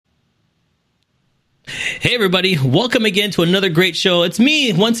Hey everybody, welcome again to another great show. It's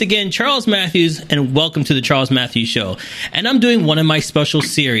me, once again, Charles Matthews, and welcome to the Charles Matthews Show. And I'm doing one of my special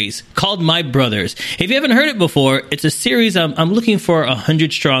series called My Brothers. If you haven't heard it before, it's a series I'm looking for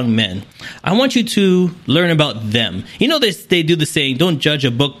 100 strong men. I want you to learn about them. You know, they do the saying, don't judge a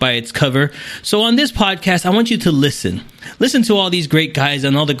book by its cover. So on this podcast, I want you to listen. Listen to all these great guys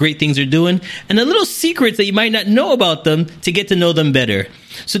and all the great things they're doing and the little secrets that you might not know about them to get to know them better.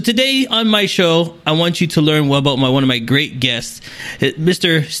 So today on my show, I want you to learn about one of my great guests,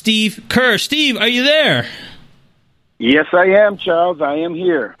 Mr. Steve Kerr. Steve, are you there? Yes, I am, Charles. I am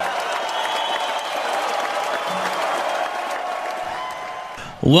here.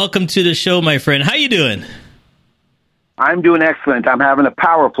 Welcome to the show, my friend. How you doing? I'm doing excellent. I'm having a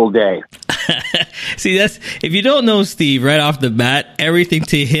powerful day. See, if you don't know Steve right off the bat, everything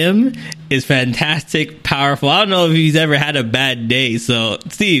to him is fantastic, powerful. I don't know if he's ever had a bad day. So,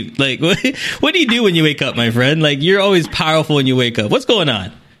 Steve, what do you do when you wake up, my friend? You're always powerful when you wake up. What's going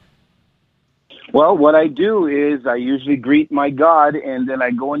on? Well, what I do is I usually greet my God, and then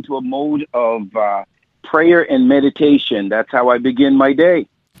I go into a mode of prayer and meditation. That's how I begin my day.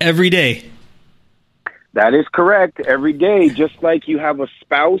 Every day? That is correct. Every day, just like you have a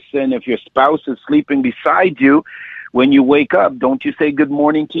spouse, and if your spouse is sleeping beside you, when you wake up, don't you say good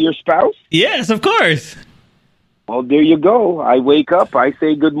morning to your spouse? Yes, of course. Well, there you go. I wake up, I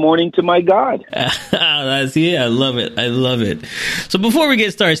say good morning to my God. I love it. I love it. So before we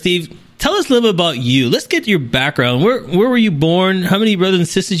get started, Steve, tell us a little bit about you. Let's get your background. Where were you born? How many brothers and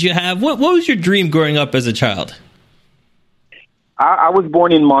sisters you have? What was your dream growing up as a child? I was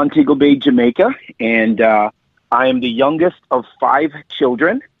born in Montego Bay, Jamaica, and I am the youngest of 5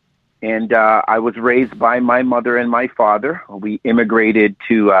 children. And I was raised by my mother and my father. We immigrated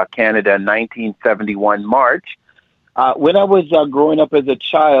to Canada in 1971, March. When I was growing up as a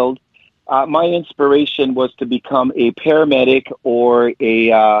child, my inspiration was to become a paramedic or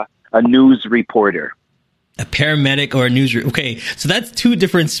a news reporter. A paramedic or a news reporter. Okay, so that's 2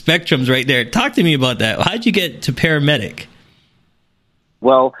 different spectrums right there. Talk to me about that. How'd you get to paramedic?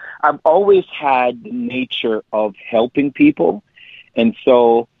 Well, I've always had the nature of helping people. And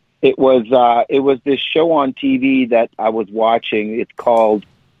so it was this show on TV that I was watching. It's called,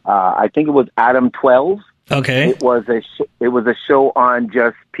 I think it was Adam 12. Okay. It was a show on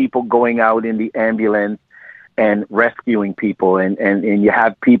just people going out in the ambulance and rescuing people. And you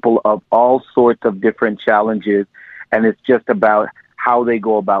have people of all sorts of different challenges. And it's just about how they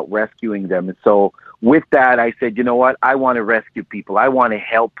go about rescuing them. And so with that, I said, you know what? I want to rescue people. I want to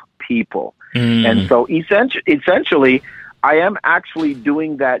help people. And so essentially, I am actually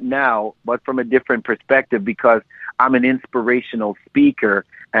doing that now, but from a different perspective because I'm an inspirational speaker.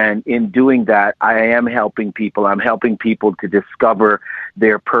 And in doing that, I am helping people. I'm helping people to discover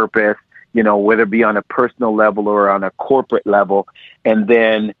their purpose, whether it be on a personal level or on a corporate level, and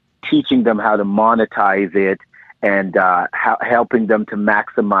then teaching them how to monetize it and helping them to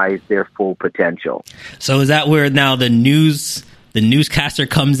maximize their full potential. So is that where now the newscaster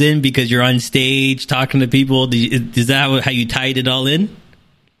comes in because you're on stage talking to people? Is that how you tied it all in?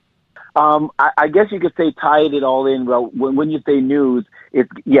 I guess you could say tied it all in. Well, when you say news,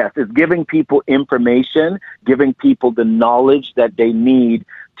 it's giving people information, giving people the knowledge that they need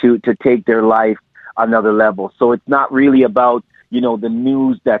to take their life another level. So it's not really about, the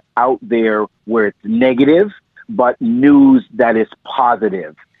news that's out there where it's negative, but news that is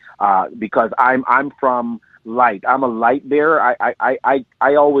positive, because I'm from light. I'm a light bearer.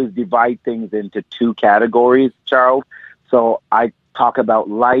 I always divide things into 2 categories, Charles. So I talk about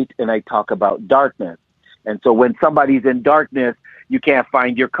light and I talk about darkness. And so when somebody's in darkness, you can't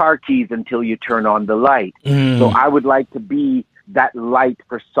find your car keys until you turn on the light. So I would like to be that light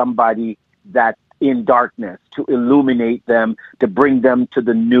for somebody that's in darkness, to illuminate them, to bring them to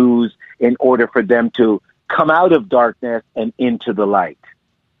the news in order for them to come out of darkness and into the light.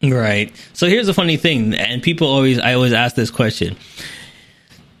 Right. So here's a funny thing, and I always ask this question.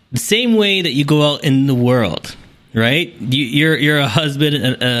 The same way that you go out in the world, right? You're a husband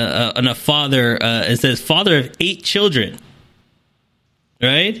and a father. It says father of 8 children,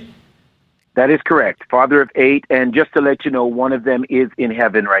 right? That is correct. Father of 8, and just to let you know, one of them is in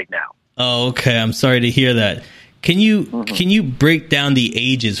heaven right now. Oh, okay. I'm sorry to hear that. Can you break down the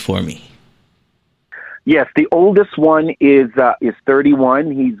ages for me? Yes, the oldest one is 31.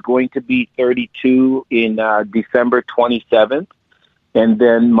 He's going to be 32 in December 27th. And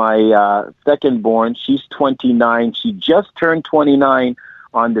then my second born, she's 29. She just turned 29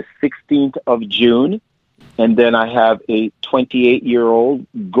 on the 16th of June. And then I have a 28-year-old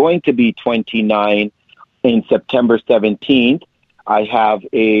going to be 29 in September 17th. I have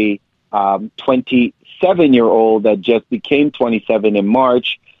a 27-year-old that just became 27 in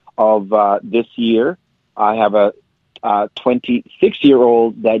March of this year. I have a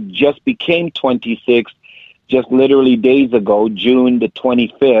 26-year-old that just became 26 just literally days ago, June the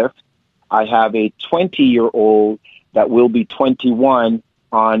 25th. I have a 20-year-old that will be 21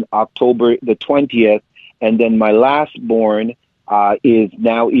 on October the 20th. And then my last born is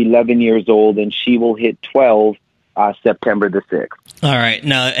now 11 years old, and she will hit 12 September the 6th. All right.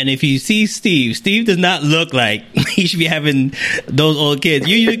 Now, and if you see Steve does not look like he should be having those old kids.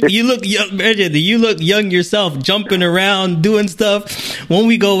 You look young, you look young yourself, jumping around, doing stuff. When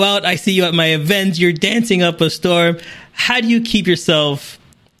we go out, I see you at my events. You're dancing up a storm. How do you keep yourself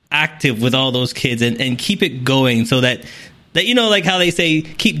active with all those kids and keep it going so that like how they say,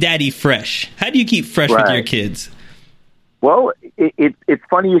 keep daddy fresh? How do you keep fresh with your kids? Well, it's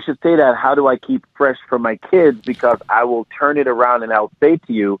funny you should say that. How do I keep fresh for my kids? Because I will turn it around and I'll say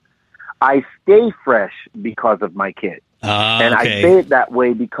to you, I stay fresh because of my kids. And I say it that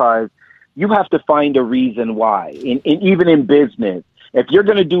way because you have to find a reason why. Even in business, if you're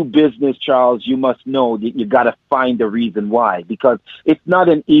going to do business, Charles, you must know that you got to find a reason why, because it's not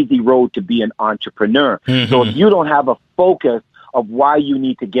an easy road to be an entrepreneur. Mm-hmm. So if you don't have a focus of why you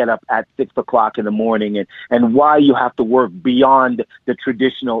need to get up at 6 o'clock in the morning and why you have to work beyond the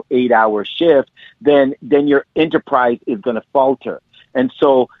traditional 8-hour shift, then your enterprise is going to falter. And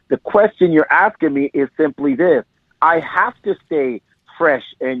so the question you're asking me is simply this. I have to stay fresh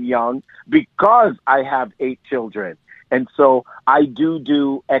and young because I have 8 children. And so I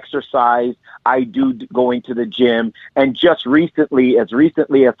do exercise. I do go into the gym. And just recently as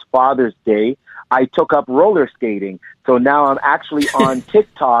Father's Day, I took up roller skating. So now I'm actually on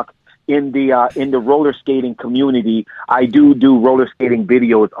TikTok in the roller skating community. I do roller skating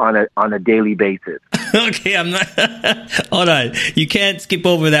videos on a daily basis. Okay, I'm not. Hold on. You can't skip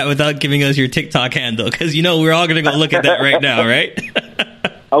over that without giving us your TikTok handle, because we're all going to go look at that right now, right?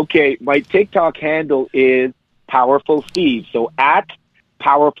 Okay, my TikTok handle is Powerful Steve. So at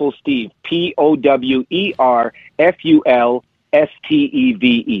Powerful Steve,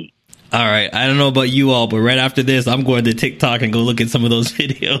 POWERFULSTEVE. All right. I don't know about you all, but right after this, I'm going to TikTok and go look at some of those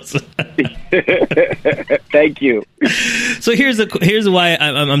videos. Thank you. So here's why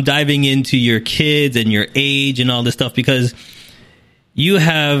I'm diving into your kids and your age and all this stuff, because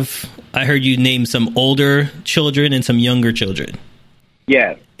I heard you name some older children and some younger children.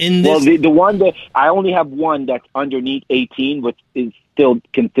 Yes. The one that I only have one that's underneath 18, which is still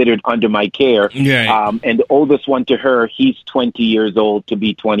considered under my care. Right. And the oldest one to her, he's 20 years old to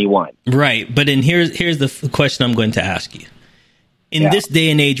be 21. Right. But then here's the question I'm going to ask you. In this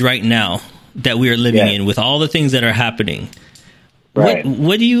day and age right now that we are living in, with all the things that are happening, right.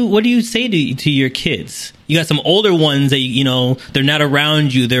 What do you say to your kids? You got some older ones that they're not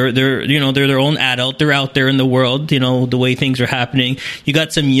around you. They're their own adult. They're out there in the world. The way things are happening. You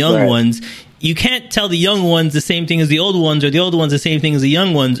got some young ones. You can't tell the young ones the same thing as the old ones, or the old ones the same thing as the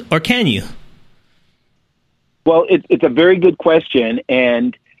young ones, or can you? Well, it's a very good question,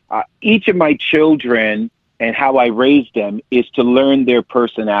 and each of my children and how I raised them is to learn their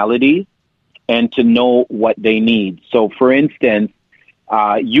personalities and to know what they need. So, for instance,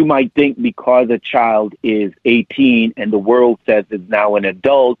 you might think because a child is 18 and the world says is now an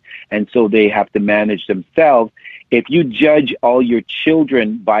adult, and so they have to manage themselves. If you judge all your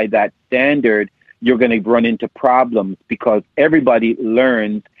children by that standard, you're going to run into problems because everybody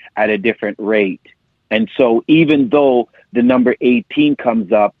learns at a different rate. And so even though the number 18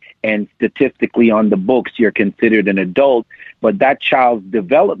 comes up and statistically on the books you're considered an adult, but that child's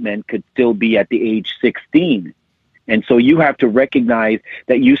development could still be at the age 16. And so you have to recognize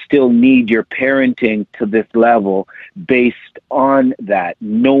that you still need your parenting to this level based on that,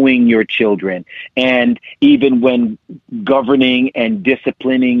 knowing your children. And even when governing and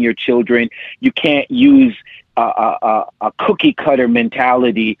disciplining your children, you can't use a cookie cutter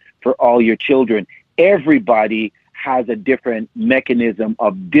mentality for all your children. Everybody has a different mechanism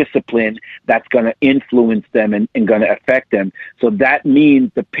of discipline that's going to influence them and going to affect them. So that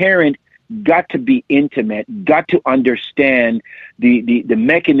means the parent got to be intimate, got to understand the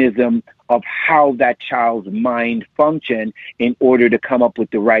mechanism of how that child's mind function in order to come up with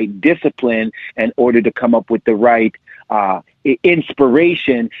the right discipline, in order to come up with the right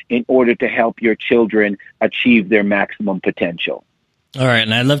inspiration in order to help your children achieve their maximum potential. All right.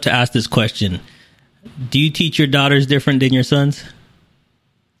 And I'd love to ask this question. Do you teach your daughters different than your sons?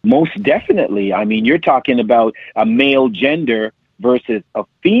 Most definitely. I mean, you're talking about a male gender versus a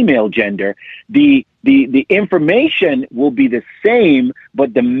female gender. The information will be the same,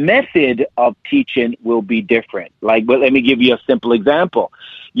 but the method of teaching will be different. But let me give you a simple example.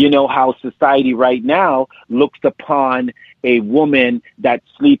 you know how society right now looks upon a woman that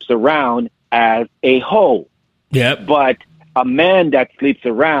sleeps around as a hoe. Yep. But a man that sleeps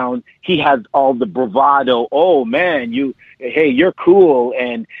around, he has all the bravado. Oh man, hey, you're cool,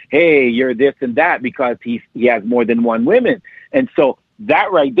 and hey, you're this and that, because he has more than one woman. And so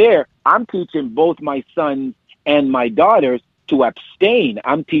that right there, I'm teaching both my sons and my daughters to abstain.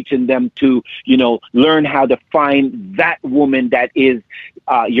 I'm teaching them to, learn how to find that woman that is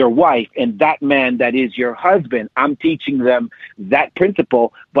your wife and that man that is your husband. I'm teaching them that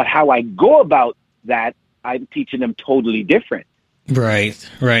principle, but how I go about that, I'm teaching them totally different. Right.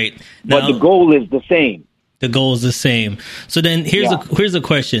 Now, but the goal is the same. The goal is the same. So then here's a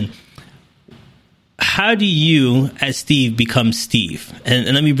question. How do you, as Steve, become Steve?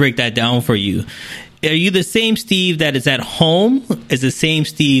 And let me break that down for you. Are you the same Steve that is at home as the same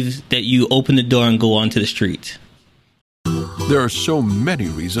Steve that you open the door and go onto the street? There are so many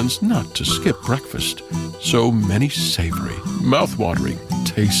reasons not to skip breakfast. So many savory, mouth-watering,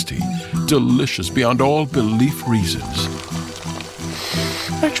 tasty, delicious beyond all belief reasons.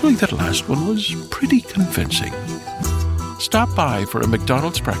 Actually, that last one was pretty convincing. Stop by for a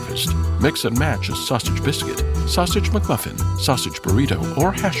McDonald's breakfast. Mix and match a sausage biscuit, sausage McMuffin, sausage burrito,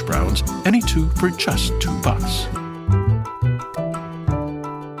 or hash browns, any two for just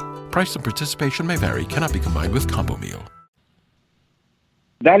 $2. Price and participation may vary, cannot be combined with combo meal.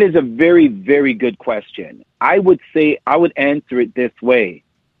 That is a very, very good question. I would answer it this way.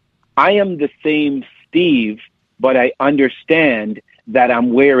 I am the same Steve, but I understand that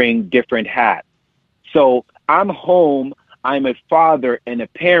I'm wearing different hats. So I'm home, I'm a father and a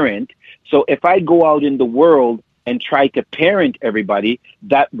parent. So if I go out in the world and try to parent everybody,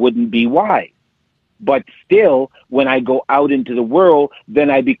 that wouldn't be wise. But still, when I go out into the world, then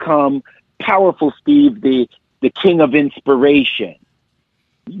I become powerful Steve, the king of inspiration.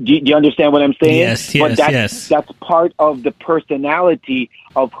 Do you understand what I'm saying? Yes. That's part of the personality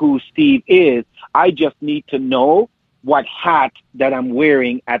of who Steve is. I just need to know what hat that I'm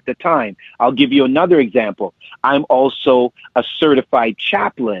wearing at the time. I'll give you another example. I'm also a certified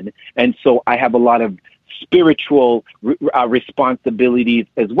chaplain, and so I have a lot of spiritual responsibilities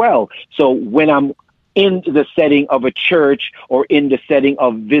as well. So when I'm in the setting of a church or in the setting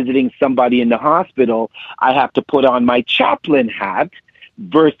of visiting somebody in the hospital, I have to put on my chaplain hat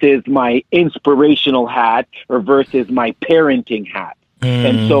versus my inspirational hat or versus my parenting hat.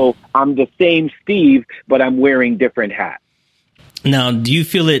 And so I'm the same Steve, but I'm wearing different hats. Now, do you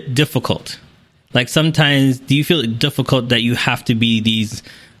feel it difficult? Like sometimes, do you feel it difficult that you have to be these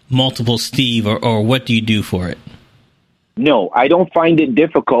multiple Steve, or what do you do for it? No, I don't find it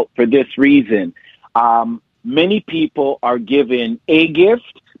difficult for this reason. Many people are given a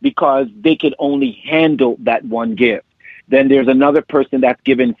gift because they can only handle that one gift. Then there's another person that's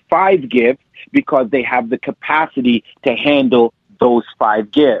given 5 gifts because they have the capacity to handle those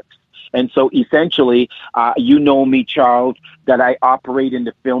 5 gifts. And so essentially, you know me, Charles, that I operate in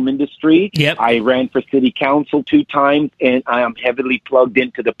the film industry. Yep. I ran for city council 2 times, and I am heavily plugged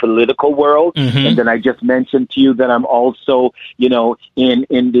into the political world. Mm-hmm. And then I just mentioned to you that I'm also, in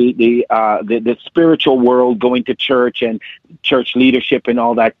the spiritual world, going to church and church leadership and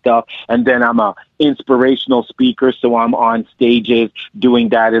all that stuff. And then I'm a inspirational speaker, so I'm on stages doing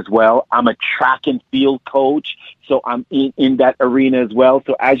that as well. I'm a track and field coach, so I'm in that arena as well.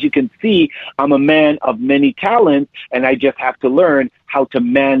 So as you can see, I'm a man of many talents, and I just have to learn how to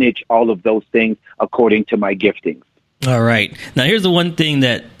manage all of those things according to my giftings. All right. Now, here's the one thing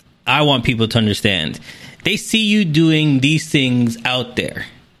that I want people to understand. They see you doing these things out there,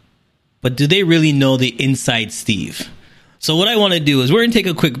 but do they really know the inside Steve? So what I want to do is we're going to take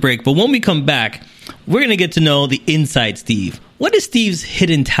a quick break, but when we come back, we're going to get to know the inside Steve. What is Steve's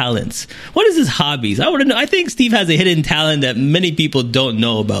hidden talents? What is his hobbies? I want to know. I think Steve has a hidden talent that many people don't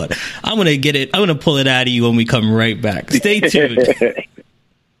know about. I'm going to get it. I'm going to pull it out of you when we come right back. Stay tuned.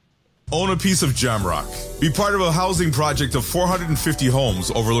 Own a piece of Jamrock. Be part of a housing project of 450 homes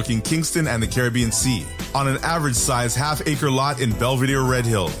overlooking Kingston and the Caribbean Sea on an average size half-acre lot in Belvedere Red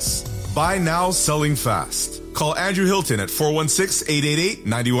Hills. Buy now, selling fast. Call Andrew Hilton at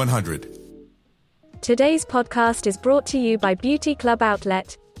 416-888-9100. Today's podcast is brought to you by Beauty Club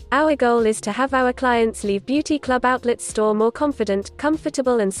Outlet. Our goal is to have our clients leave Beauty Club Outlet's store more confident,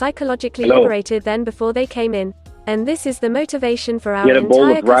 comfortable, and psychologically liberated than before they came in. And this is the motivation for our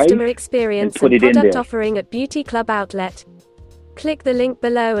entire customer experience and product offering at Beauty Club Outlet. Click the link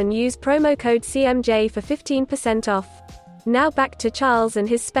below and use promo code CMJ for 15% off. Now back to Charles and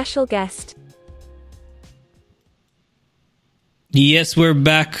his special guest. Yes, we're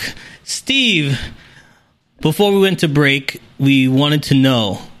back. Steve, Before we went to break, we wanted to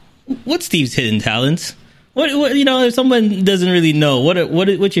know what's Steve's hidden talents. What if someone doesn't really know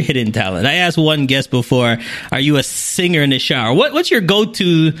what's your hidden talent? I asked one guest before, are you a singer in the shower? What's your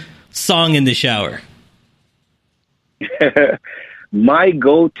go-to song in the shower? My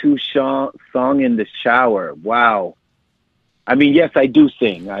go-to song in the shower. Wow. I mean, yes, I do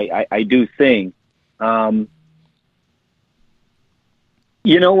sing. I do sing.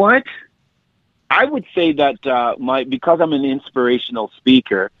 You know what? I would say that because I'm an inspirational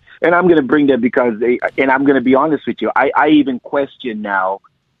speaker, and I'm going to bring that and I'm going to be honest with you, I even question now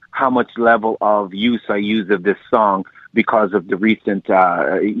how much level of use I use of this song because of the recent,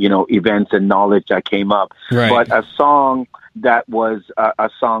 events and knowledge that came up. Right. But a song that was a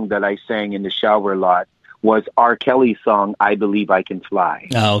song that I sang in the shower a lot was R. Kelly's song, I Believe I Can Fly.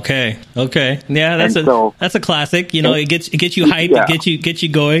 Oh, okay. Yeah, that's a classic. It gets you hyped, yeah. It gets you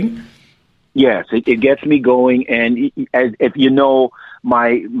going. Yes, it gets me going, and if you know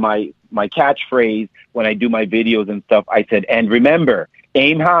my catchphrase when I do my videos and stuff, I said, and remember,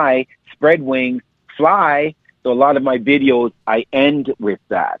 aim high, spread wings, fly. So a lot of my videos, I end with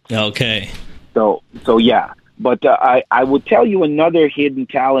that. Okay. So yeah. But I would tell you another hidden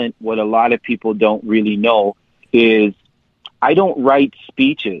talent, what a lot of people don't really know, is I don't write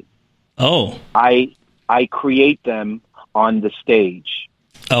speeches. Oh. I create them on the stage.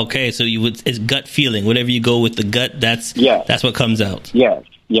 Okay, so it's gut feeling. Whatever you go with the gut, that's what comes out. Yes,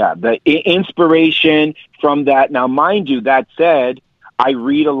 yeah. The inspiration from that. Now, mind you, that said, I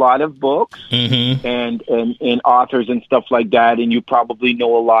read a lot of books and authors and stuff like that, and you probably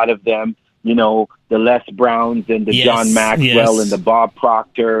know a lot of them. The Les Browns and the John Maxwell and the Bob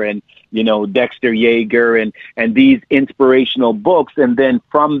Proctor and Dexter Yeager and these inspirational books, and then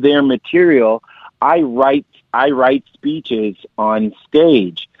from their material, I write speeches on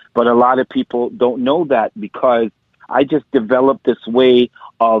stage, but a lot of people don't know that because I just developed this way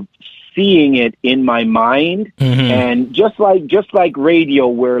of seeing it in my mind. And just like radio,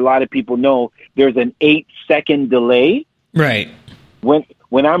 where a lot of people know there's an 8-second delay. Right.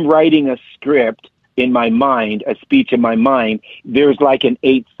 When I'm writing a script in my mind, a speech in my mind, there's like an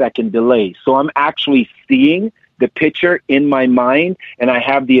 8-second delay. So I'm actually seeing the picture in my mind, and I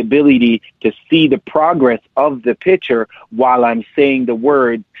have the ability to see the progress of the picture while I'm saying the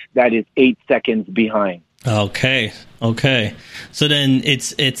word that is 8 seconds behind. Okay. So then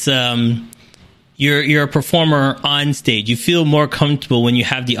it's you're a performer on stage. You feel more comfortable when you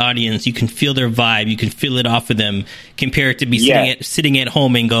have the audience. You can feel their vibe. You can feel it off of them compared to sitting at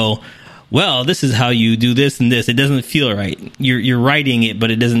home and go, well, this is how you do this and this. It doesn't feel right. You're writing it,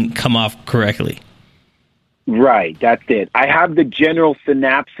 but it doesn't come off correctly. Right, that's it. I have the general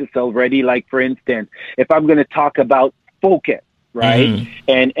synopsis already. Like, for instance, if I'm going to talk about focus, right?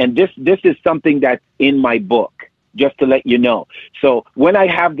 And this is something that's in my book, just to let you know. So when I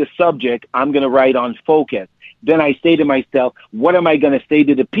have the subject, I'm going to write on focus. Then I say to myself, what am I going to say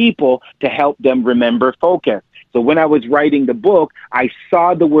to the people to help them remember focus? So when I was writing the book, I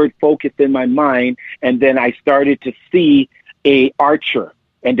saw the word focus in my mind, and then I started to see a archer.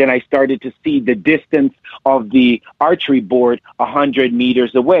 And then I started to see the distance of the archery board 100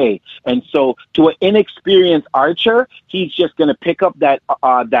 meters away. And so to an inexperienced archer, he's just going to pick up that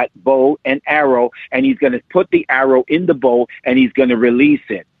bow and arrow, and he's going to put the arrow in the bow, and he's going to release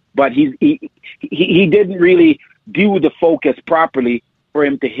it. But he didn't really do the focus properly for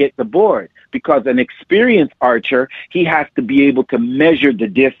him to hit the board, because an experienced archer, he has to be able to measure the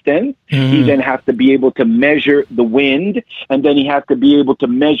distance. He then has to be able to measure the wind, and then he has to be able to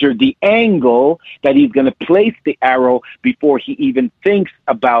measure the angle that he's going to place the arrow before he even thinks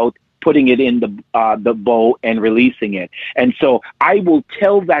about putting it in the bow and releasing it. And so I will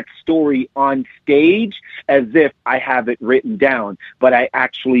tell that story on stage as if I have it written down, but I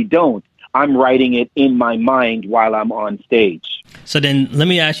actually don't. I'm writing it in my mind while I'm on stage. So then let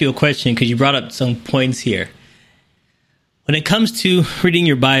me ask you a question, because you brought up some points here. When it comes to reading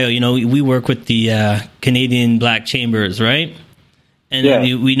your bio, we work with the Canadian Black Chambers, right?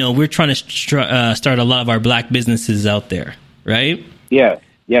 And we know we're trying to start a lot of our black businesses out there, right? Yeah.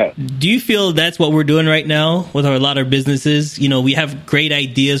 Do you feel that's what we're doing right now with a lot of businesses? We have great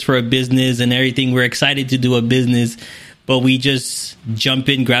ideas for a business and everything. We're excited to do a business, but we just jump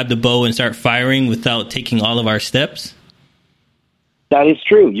in, grab the bow, and start firing without taking all of our steps? That is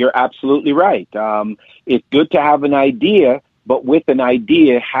true. You're absolutely right. It's good to have an idea, but with an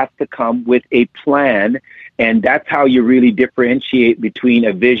idea has to come with a plan, and that's how you really differentiate between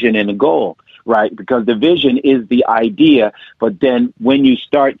a vision and a goal. right? Because the vision is the idea, but then when you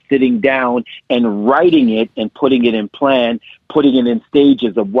start sitting down and writing it and putting it in plan, putting it in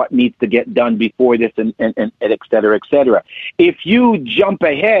stages of what needs to get done before this and et cetera, et cetera. If you jump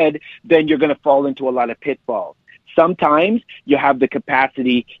ahead, then you're going to fall into a lot of pitfalls. Sometimes you have the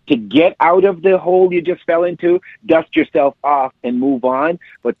capacity to get out of the hole you just fell into, dust yourself off and move on.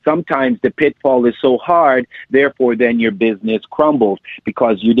 But sometimes the pitfall is so hard, therefore then your business crumbles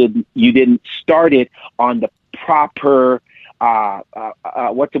because you didn't start it on the proper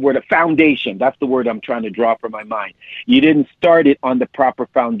what's the word? A foundation. That's the word I'm trying to draw from my mind. You didn't start it on the proper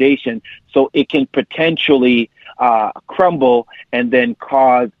foundation, so it can potentially crumble and then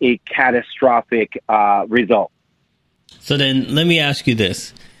cause a catastrophic result. So then let me ask you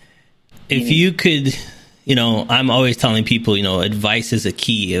this. If you could, I'm always telling people, advice is a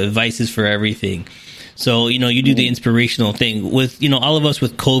key. Advice is for everything. So, you do the inspirational thing with, all of us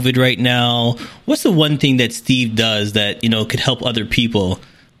with COVID right now. What's the one thing that Steve does that, could help other people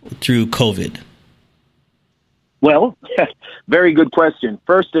through COVID? Well, very good question.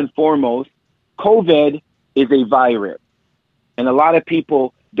 First and foremost, COVID is a virus. And a lot of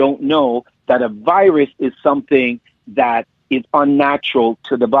people don't know that a virus is something that is unnatural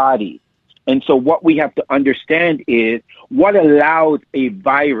to the body. And so what we have to understand is what allows a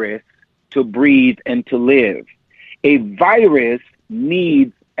virus to breathe and to live. A virus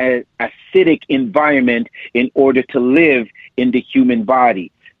needs an acidic environment in order to live in the human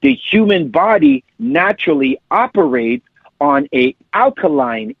body. The human body naturally operates on an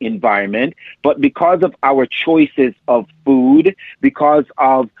alkaline environment, but because of our choices of food, because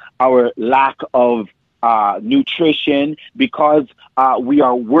of our lack of nutrition, because we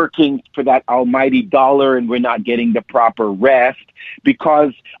are working for that almighty dollar and we're not getting the proper rest,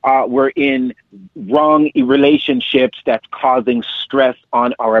 because we're in wrong relationships that's causing stress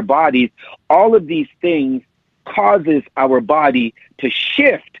on our bodies. All of these things causes our body to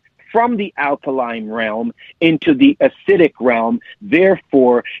shift from the alkaline realm into the acidic realm.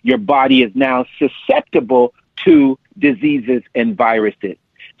 Therefore, your body is now susceptible to diseases and viruses.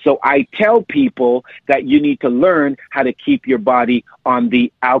 So I tell people that you need to learn how to keep your body on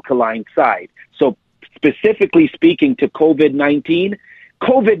the alkaline side. So specifically speaking to COVID-19,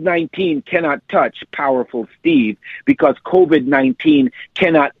 COVID-19 cannot touch powerful Steve because COVID-19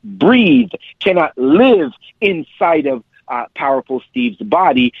 cannot breathe, cannot live inside of powerful Steve's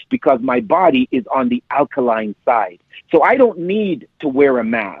body because my body is on the alkaline side. So I don't need to wear a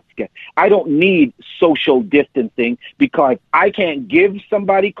mask. I don't need social distancing because I can't give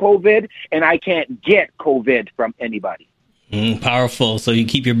somebody COVID and I can't get COVID from anybody. Powerful. So you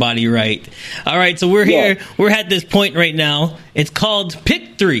keep your body right. All right. So we're here. We're at this point right now. It's called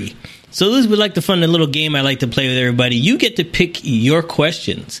Pick 3. So this would like the fun little game I like to play with everybody. You get to pick your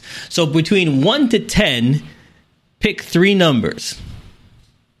questions. So between 1 to 10, pick 3 numbers.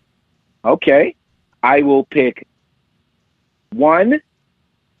 Okay. I will pick 1,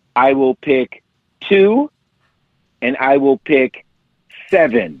 I will pick 2, and I will pick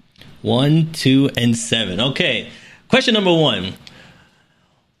 7. 1, 2, and 7. Okay. Question number 1.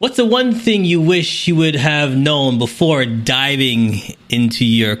 What's the one thing you wish you would have known before diving into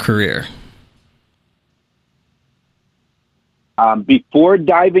your career? Before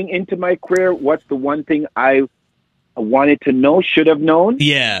diving into my career, what's the one thing I wanted to know, should have known?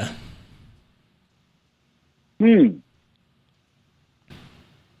 Yeah.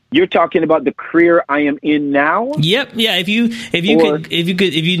 You're talking about the career I am in now? Yep. Yeah. If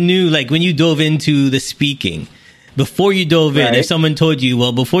you knew, like when you dove into the speaking, before you dove in, if someone told you,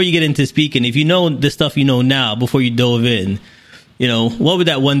 well, before you get into speaking, if you know the stuff you know now, before you dove in, what would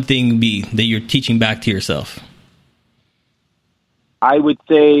that one thing be that you're teaching back to yourself? I would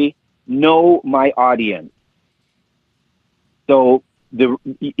say know my audience. So you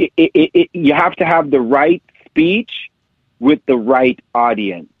have to have the right speech with the right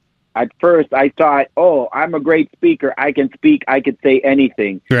audience. At first, I thought, I'm a great speaker. I can speak. I could say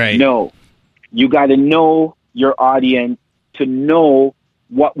anything. Right. No, you got to know your audience to know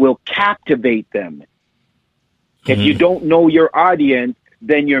what will captivate them. If you don't know your audience,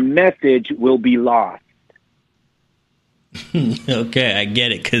 then your message will be lost. Okay, I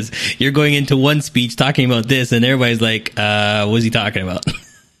get it, because you're going into one speech talking about this, and everybody's like, what's he talking about?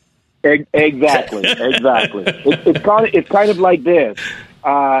 Exactly. It's kind of like this.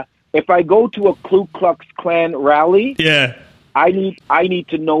 If I go to a Ku Klux Klan rally, I need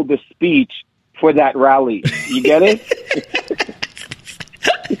to know the speech for that rally. You get it?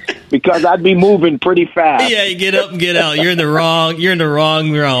 because I'd be moving pretty fast. Yeah, you get up and get out. You're in the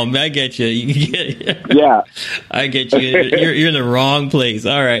wrong realm. I get you. Yeah. I get you. You're in the wrong place.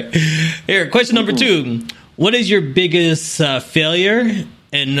 All right. Here, question number 2. What is your biggest failure,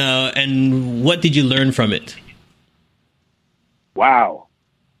 and what did you learn from it? Wow.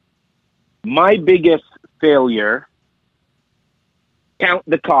 My biggest failure, count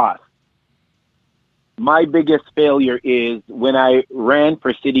the cost. My biggest failure is when I ran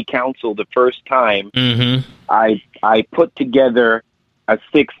for city council the first time, I put together a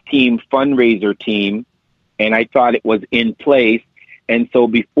 6-team fundraiser team, and I thought it was in place. And so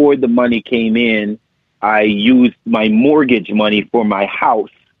before the money came in, I used my mortgage money for my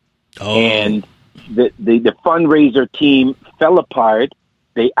house. Oh. And the fundraiser team fell apart.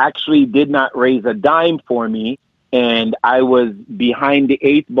 They actually did not raise a dime for me. And I was behind the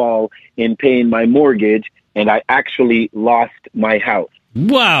 8th ball in paying my mortgage, and I actually lost my house.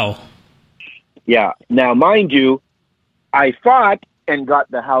 Wow. Yeah. Now, mind you, I fought and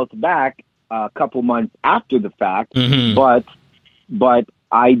got the house back a couple months after the fact, but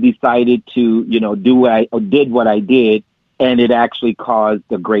I decided to, did what I did, and it actually caused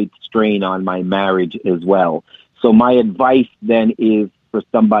a great strain on my marriage as well. So my advice then is for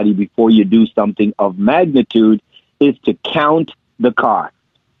somebody, before you do something of magnitude, is to count the cost.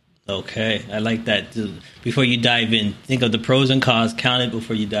 Okay, I like that. Before you dive in, think of the pros and cons, count it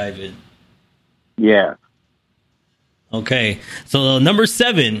before you dive in. Yeah. Okay, so number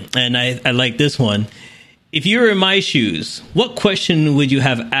 7, and I like this one. If you were in my shoes, what question would you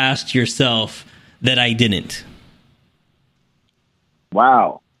have asked yourself that I didn't?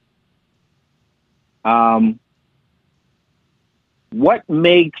 Wow. What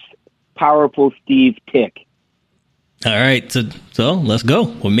makes Powerful Steve tick? All right, so let's go.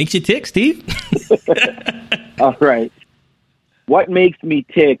 What makes you tick, Steve? All right. What makes me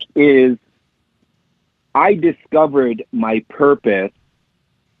tick is I discovered my purpose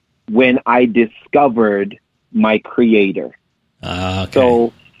when I discovered my creator. Okay.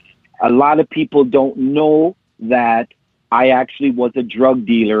 So a lot of people don't know that I actually was a drug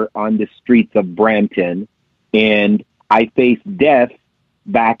dealer on the streets of Brampton, and I faced death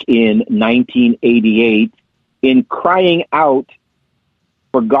back in 1988 in crying out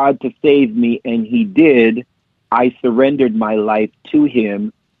for God to save me, and he did. I surrendered my life to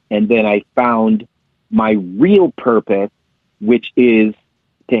him, and then I found my real purpose, which is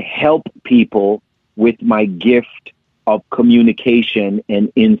to help people with my gift of communication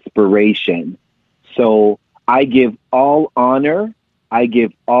and inspiration. So I give all honor, I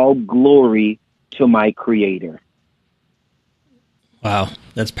give all glory to my creator. Wow,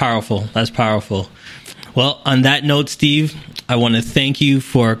 that's powerful. That's powerful. Well, on that note, Steve, I want to thank you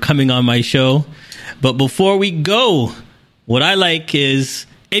for coming on my show. But before we go, what I like is,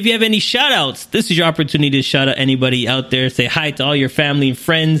 if you have any shout outs, this is your opportunity to shout out anybody out there. Say hi to all your family and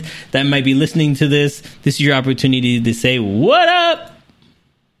friends that might be listening to this. This is your opportunity to say, what up?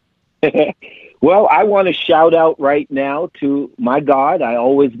 Well, I want to shout out right now to my God. I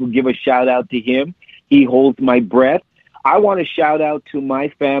always will give a shout out to him. He holds my breath. I want to shout out to my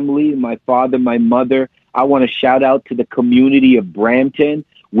family, my father, my mother. I want to shout out to the community of Brampton,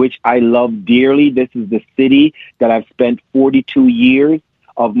 which I love dearly. This is the city that I've spent 42 years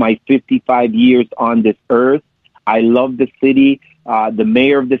of my 55 years on this earth. I love the city, the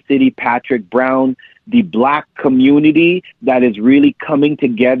mayor of the city, Patrick Brown, the Black community that is really coming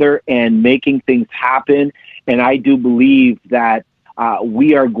together and making things happen. And I do believe that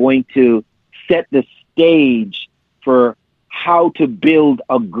we are going to set the stage for how to build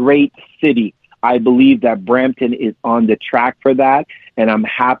a great city. I believe that Brampton is on the track for that, and I'm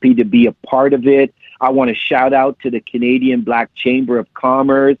happy to be a part of it. I want to shout out to the Canadian Black Chamber of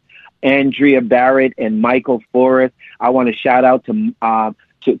Commerce, Andrea Barrett and Michael Forrest. I want to shout out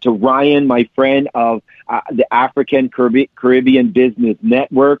to Ryan, my friend of the African Caribbean Business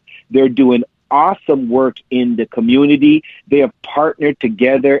Network. They're doing awesome work in the community. They have partnered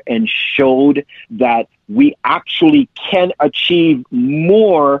together and showed that we actually can achieve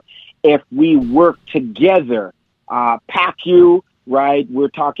more if we work together. PACU, right? We're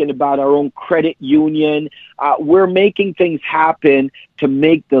talking about our own credit union. We're making things happen to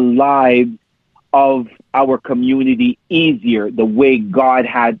make the lives of our community easier the way God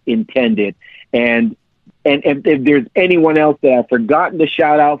had intended. And if there's anyone else that I've forgotten to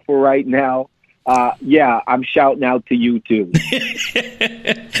shout out for right now, yeah, I'm shouting out to you too.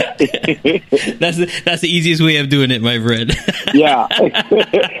 That's the easiest way of doing it, my friend. Yeah,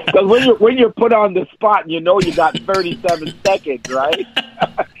 because when you're put on the spot, and you know you got 37 seconds, right?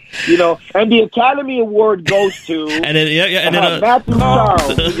 You know, and the Academy Award goes to and then Matthew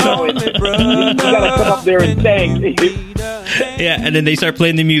Charles. You know, you gotta come up there and sing. Yeah, and then they start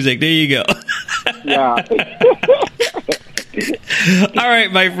playing the music. There you go. Yeah. All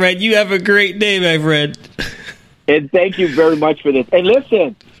right, my friend. You have a great day, my friend. And thank you very much for this. And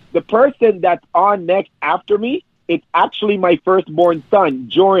listen, the person that's on next after me, it's actually my firstborn son,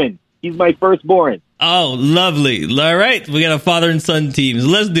 Joran. He's my firstborn. Oh, lovely. All right. We got a father and son teams.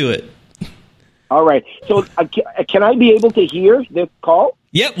 Let's do it. All right. So can I be able to hear this call?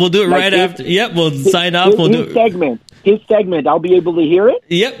 Yep, we'll do it right after. Yep, we'll sign off. We'll do it. His segment, I'll be able to hear it?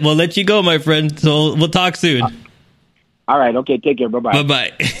 Yep, we'll let you go, my friend. So we'll talk soon. All right. Okay. Take care. Bye-bye.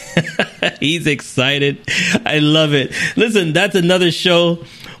 Bye-bye. He's excited. I love it. Listen, that's another show.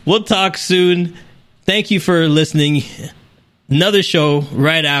 We'll talk soon. Thank you for listening. Another show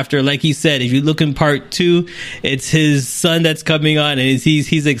right after. Like he said, if you look in part 2, it's his son that's coming on, and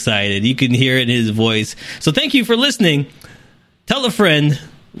he's excited. You can hear it in his voice. So thank you for listening. Tell a friend.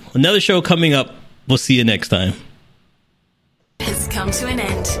 Another show coming up. We'll see you next time. Has come to an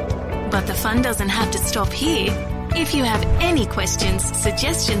end, but the fun doesn't have to stop here. If you have any questions,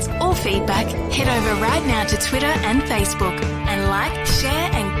 suggestions, or feedback, head over right now to Twitter and Facebook and like, share,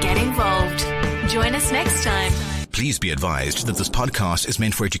 and get involved. Join us next time. Please be advised that this podcast is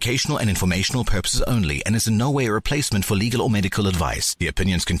meant for educational and informational purposes only and is in no way a replacement for legal or medical advice. The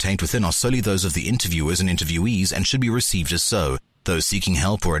opinions contained within are solely those of the interviewers and interviewees and should be received as so. Those seeking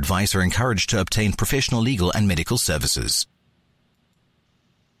help or advice are encouraged to obtain professional legal and medical services.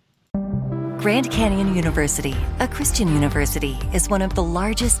 Grand Canyon University, a Christian university, is one of the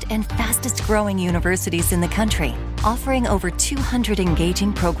largest and fastest growing universities in the country, offering over 200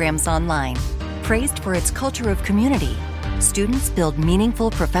 engaging programs online. Praised for its culture of community, students build meaningful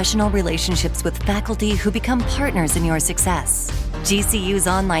professional relationships with faculty who become partners in your success. GCU's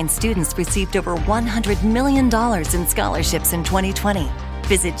online students received over $100 million in scholarships in 2020.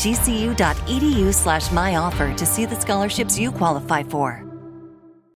 Visit gcu.edu/myoffer to see the scholarships you qualify for.